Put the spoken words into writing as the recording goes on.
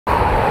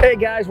Hey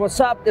guys,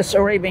 what's up? This is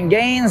Arabian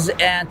Gains,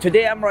 and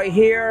today I'm right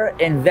here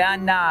in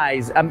Van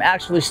Nuys. I'm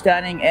actually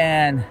standing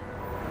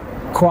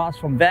across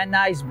from Van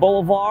Nuys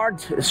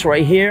Boulevard. It's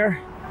right here,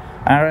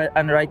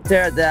 and right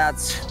there,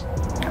 that's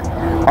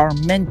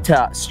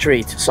Arminta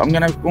Street. So I'm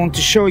going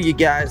to show you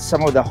guys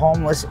some of the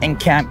homeless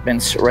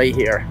encampments right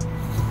here.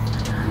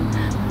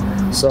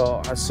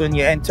 So as soon as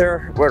you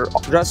enter, we're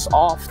just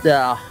off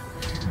the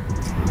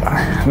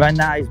Van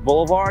Nuys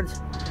Boulevard.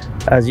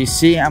 As you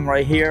see, I'm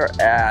right here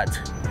at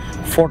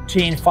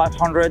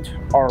 14500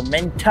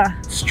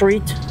 Arminta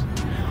Street.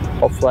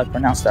 Hopefully I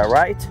pronounced that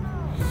right.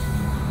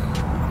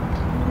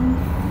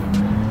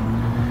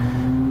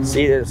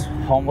 See, there's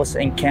homeless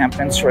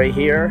encampments right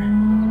here.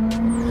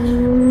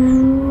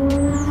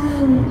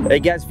 Hey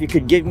guys, if you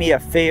could give me a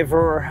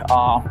favor,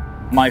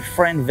 my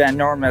friend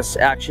VANNORMUS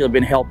actually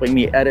been helping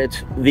me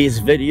edit these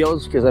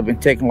videos because I've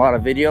been taking a lot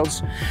of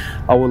videos.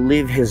 I will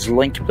leave his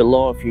link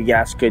below. If you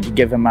guys could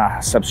give him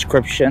a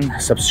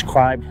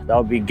subscribe, that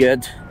would be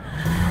good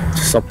to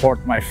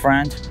support my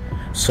friend.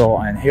 So,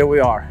 and here we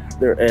are.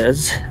 There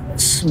is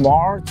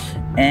Smart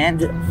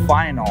and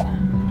Final.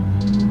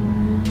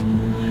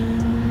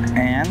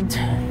 And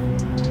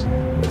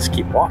let's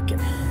keep walking.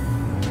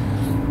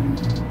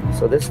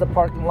 So this is the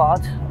parking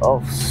lot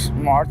of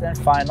Smart and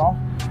Final.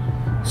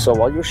 So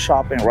while you're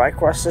shopping right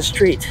across the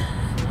street,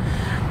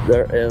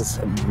 there is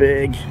a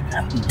big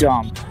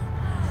dump.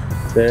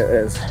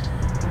 There is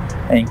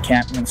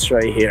encampments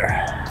right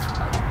here.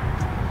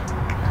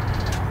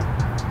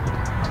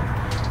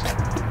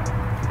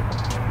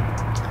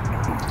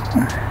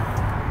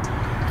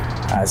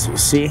 As you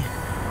see,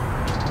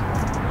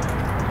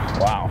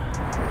 wow.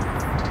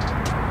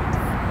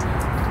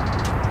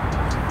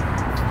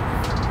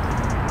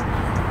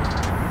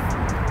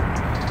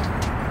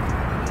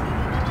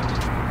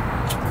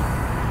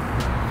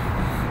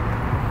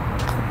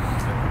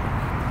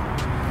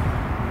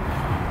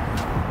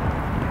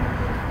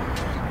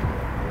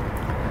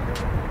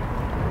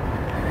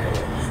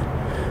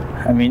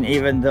 I mean,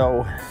 even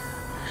though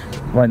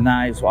Van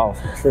Nuys, wow,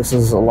 this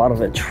is a lot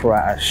of it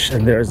trash,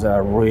 and there's a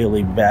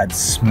really bad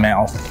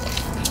smell.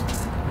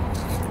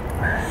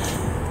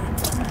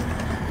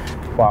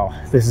 Wow,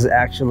 this is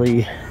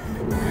actually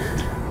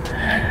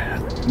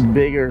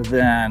bigger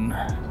than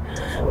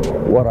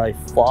what I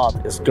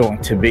thought is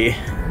going to be.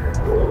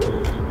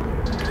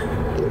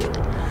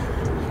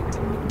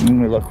 Let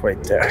me look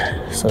right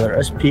there. So there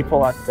is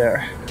people out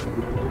there.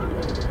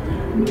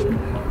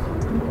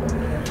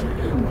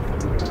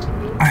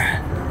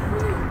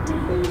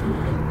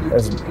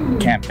 There's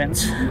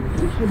encampments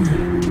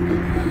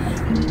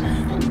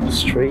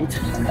street,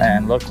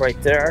 and look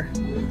right there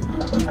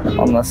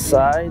on the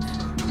side.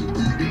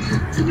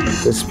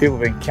 There's people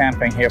been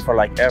camping here for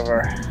like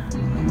ever,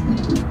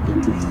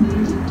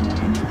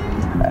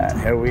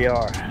 and here we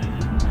are.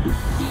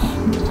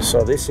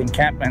 So these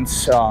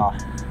encampments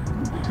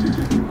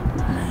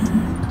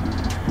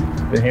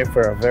been here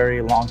for a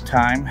very long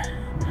time.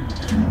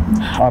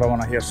 I don't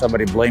want to hear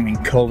somebody blaming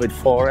COVID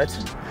for it.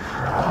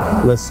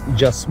 Let's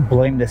just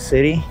blame the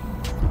city.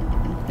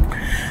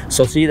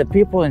 So see, the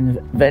people in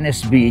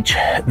Venice Beach,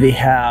 they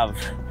have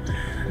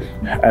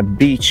a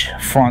beach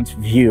front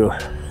view.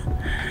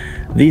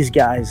 These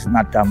guys,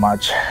 not that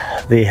much.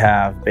 They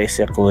have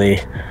basically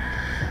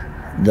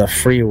the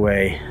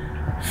freeway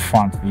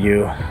front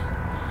view.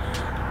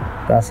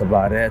 That's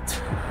about it.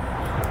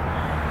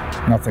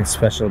 Nothing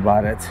special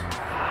about it.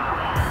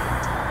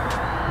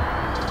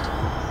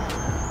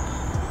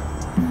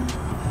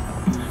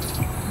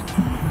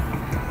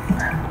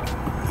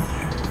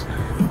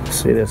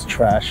 See this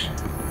trash?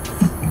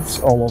 It's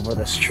all over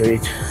the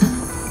street.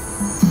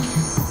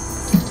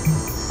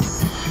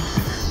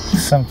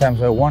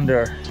 Sometimes I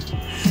wonder,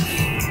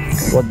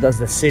 what does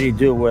the city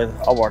do with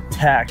our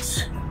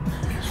tax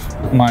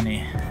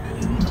money?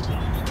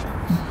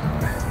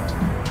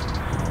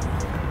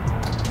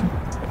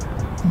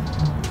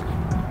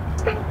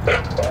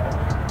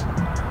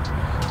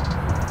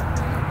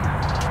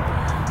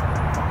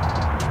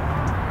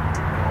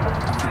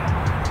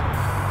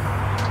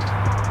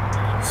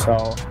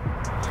 So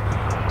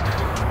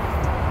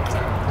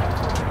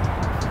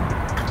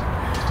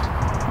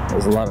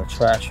there's a lot of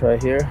trash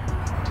right here.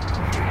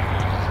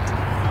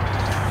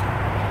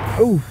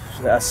 Ooh,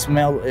 that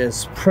smell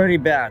is pretty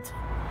bad.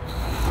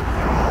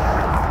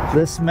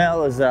 This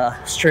smell is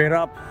straight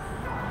up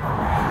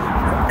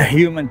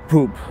human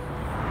poop.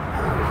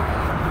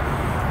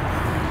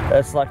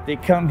 It's like they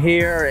come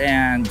here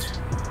and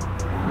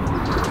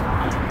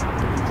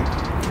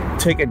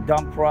take a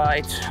dump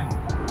right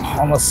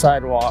on the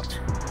sidewalk.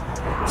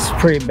 It's a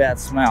pretty bad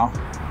smell.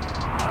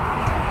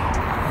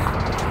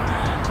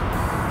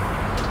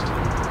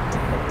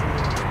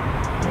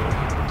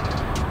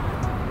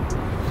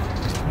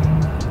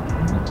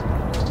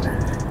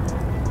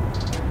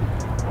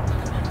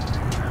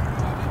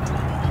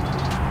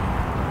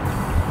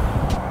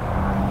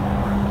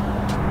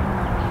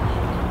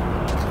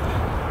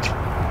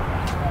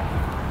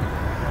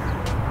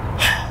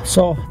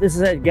 So this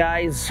is it,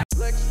 guys.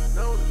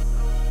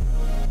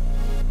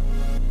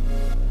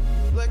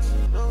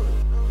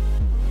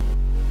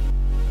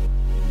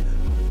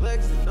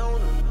 flexing on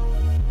them.